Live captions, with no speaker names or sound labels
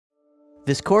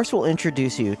This course will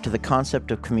introduce you to the concept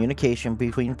of communication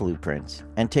between blueprints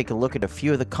and take a look at a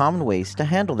few of the common ways to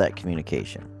handle that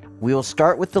communication. We will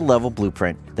start with the level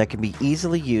blueprint that can be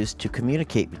easily used to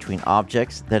communicate between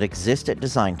objects that exist at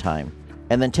design time,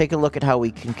 and then take a look at how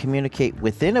we can communicate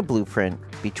within a blueprint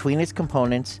between its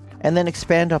components, and then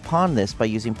expand upon this by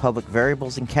using public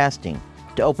variables and casting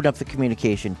to open up the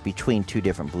communication between two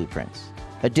different blueprints.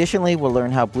 Additionally, we'll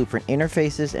learn how blueprint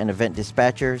interfaces and event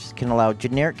dispatchers can allow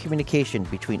generic communication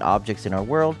between objects in our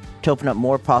world to open up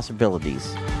more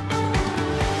possibilities.